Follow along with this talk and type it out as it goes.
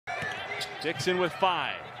Dixon with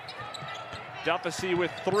 5. Duffy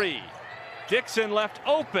with 3. Dixon left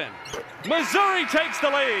open. Missouri takes the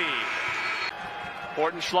lead.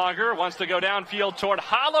 Hortenschlager wants to go downfield toward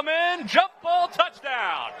Holloman. Jump ball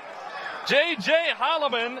touchdown. J.J.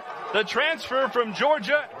 Holloman, the transfer from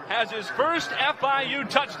Georgia, has his first FIU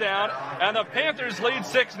touchdown, and the Panthers lead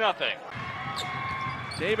 6-0.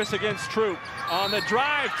 Davis against Troop on the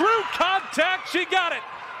drive. Through contact, she got it.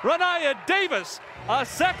 Renaya Davis, a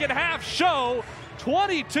second half show.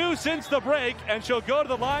 22 since the break, and she'll go to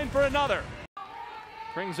the line for another.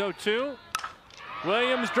 Brings 0-2.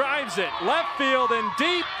 Williams drives it. Left field and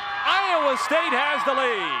deep. Iowa State has the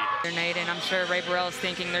lead. And I'm sure Ray Burrell is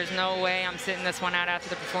thinking there's no way I'm sitting this one out after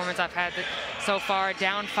the performance I've had so far.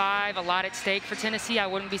 Down 5, a lot at stake for Tennessee. I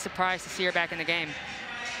wouldn't be surprised to see her back in the game.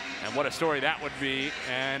 And what a story that would be.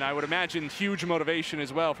 And I would imagine huge motivation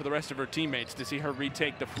as well for the rest of her teammates to see her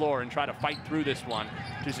retake the floor and try to fight through this one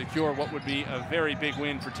to secure what would be a very big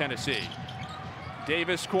win for Tennessee.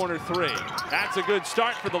 Davis, corner 3. That's a good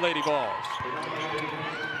start for the Lady Vols.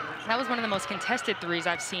 That was one of the most contested threes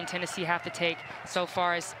I've seen Tennessee have to take so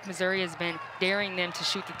far, as Missouri has been daring them to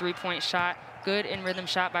shoot the three-point shot. Good in-rhythm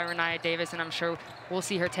shot by Renaya Davis, and I'm sure we'll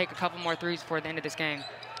see her take a couple more threes before the end of this game.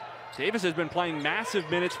 Davis has been playing massive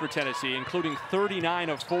minutes for Tennessee, including 39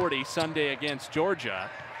 of 40 Sunday against Georgia,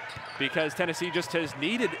 because Tennessee just has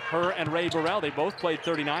needed her and Ray Burrell. They both played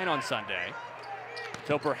 39 on Sunday.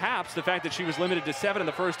 So perhaps the fact that she was limited to 7 in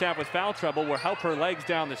the first half with foul trouble will help her legs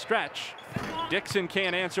down the stretch. Dixon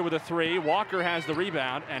can't answer with a 3. Walker has the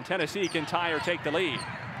rebound, and Tennessee can tie or take the lead.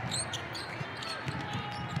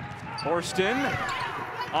 Horston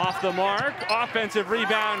off the mark. Offensive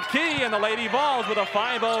rebound key, and the Lady Vols with a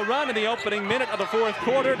 5-0 run in the opening minute of the 4th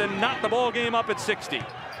quarter to knock the ball game up at 60.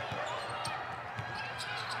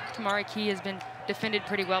 Tamari Key has been defended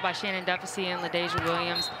pretty well by Shannon Duffy and LaDeja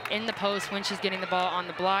Williams in the post when she's getting the ball on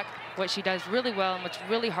the block. What she does really well and what's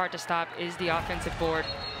really hard to stop is the offensive board.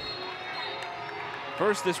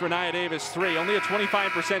 First, this Renaya Davis 3, only a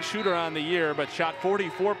 25% shooter on the year, but shot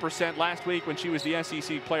 44% last week when she was the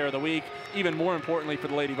SEC Player of the Week. Even more importantly for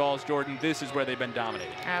the Lady Vols, Jordan, this is where they've been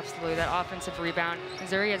dominating. Absolutely, that offensive rebound.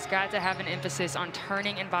 Missouri has got to have an emphasis on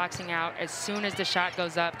turning and boxing out as soon as the shot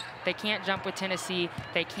goes up. They can't jump with Tennessee.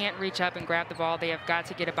 They can't reach up and grab the ball. They have got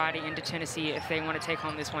to get a body into Tennessee if they want to take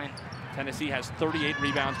home this win. Tennessee has 38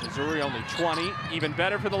 rebounds, Missouri only 20. Even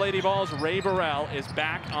better for the Lady Vols, Ray Burrell is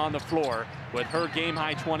back on the floor with her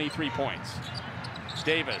game-high 23 points.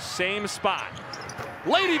 Davis, same spot.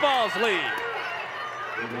 Lady Vols lead.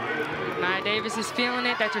 Nia Davis is feeling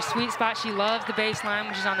it. That's her sweet spot. She loves the baseline.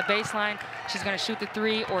 When she's on the baseline, she's going to shoot the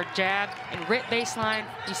 3 or jab and rip baseline.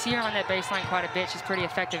 You see her on that baseline quite a bit. She's pretty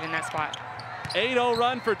effective in that spot. 8-0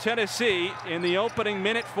 run for Tennessee in the opening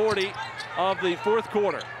minute 40 of the 4th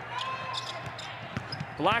quarter.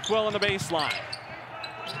 Blackwell on the baseline.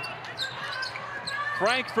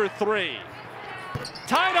 Frank for 3.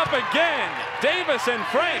 Tied up again. Davis and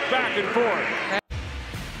Frank back and forth.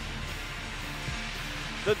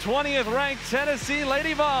 The 20th ranked Tennessee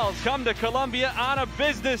Lady Vols come to Columbia on a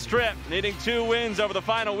business trip, needing 2 wins over the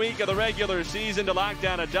final week of the regular season to lock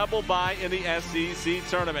down a double bye in the SEC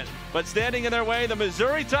tournament. But standing in their way, the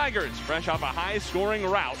Missouri Tigers, fresh off a high-scoring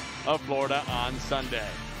rout of Florida on Sunday.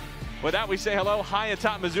 With that, we say hello high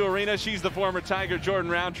atop Mizzou Arena. She's the former Tiger, Jordan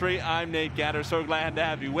Roundtree. I'm Nate Gatter. So glad to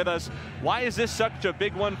have you with us. Why is this such a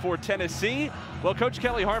big one for Tennessee? Well, Coach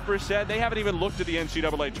Kelly Harper said they haven't even looked at the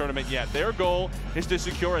NCAA tournament yet. Their goal is to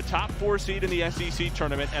secure a top 4 seed in the SEC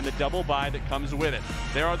tournament and the double bye that comes with it.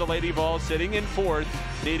 There are the Lady Vols sitting in 4th,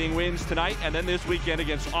 needing wins tonight and then this weekend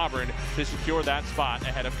against Auburn to secure that spot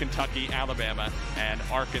ahead of Kentucky, Alabama, and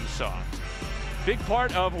Arkansas. Big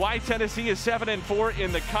part of why Tennessee is 7-4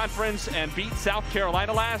 in the conference and beat South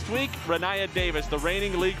Carolina last week. Renaya Davis, the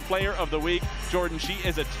reigning league player of the week. Jordan, she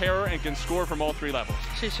is a terror and can score from all 3 levels.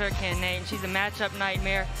 She sure can, Nate. She's a matchup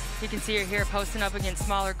nightmare. You can see her here posting up against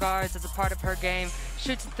smaller guards as a part of her game.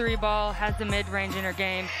 Shoots the 3 ball, has the mid-range in her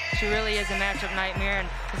game. She really is a matchup nightmare, and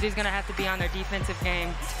Mizzou's going to have to be on their defensive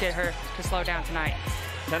game to get her to slow down tonight.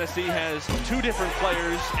 Tennessee has 2 different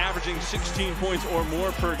players averaging 16 points or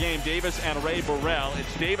more per game, Davis and Ray Burrell.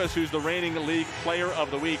 It's Davis who's the reigning league player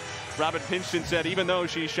of the week. Robin Pinchton said even though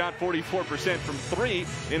she shot 44% from 3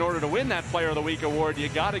 in order to win that Player of the Week award, you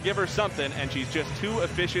got to give her something, and she's just too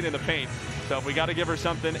efficient in the paint. So if we got to give her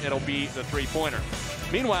something, it'll be the 3-pointer.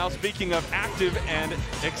 Meanwhile, speaking of active and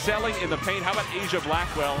excelling in the paint, how about Asia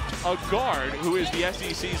Blackwell, a guard who is the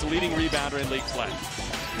SEC's leading rebounder in league play?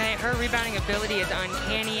 Her rebounding ability is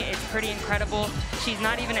uncanny. It's pretty incredible. She's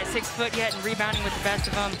not even at 6 foot yet and rebounding with the best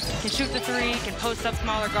of them. Can shoot the three, can post up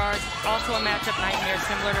smaller guards. Also a matchup nightmare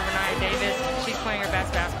similar to Renaya Davis. She's playing her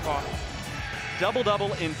best basketball.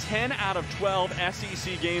 Double-double in 10 out of 12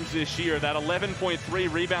 SEC games this year. That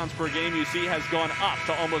 11.3 rebounds per game you see has gone up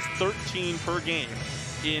to almost 13 per game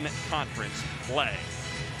in conference play.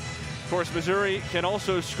 Of course, Missouri can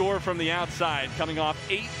also score from the outside, coming off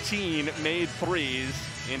 18 made threes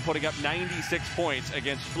in putting up 96 points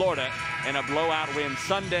against Florida in a blowout win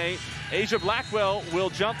Sunday. Asia Blackwell will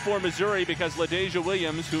jump for Missouri because LaDeja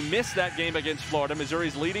Williams, who missed that game against Florida,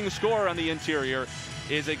 Missouri's leading scorer on the interior,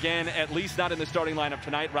 is again at least not in the starting lineup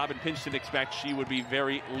tonight. Robin Pinchton expects she would be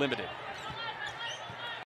very limited.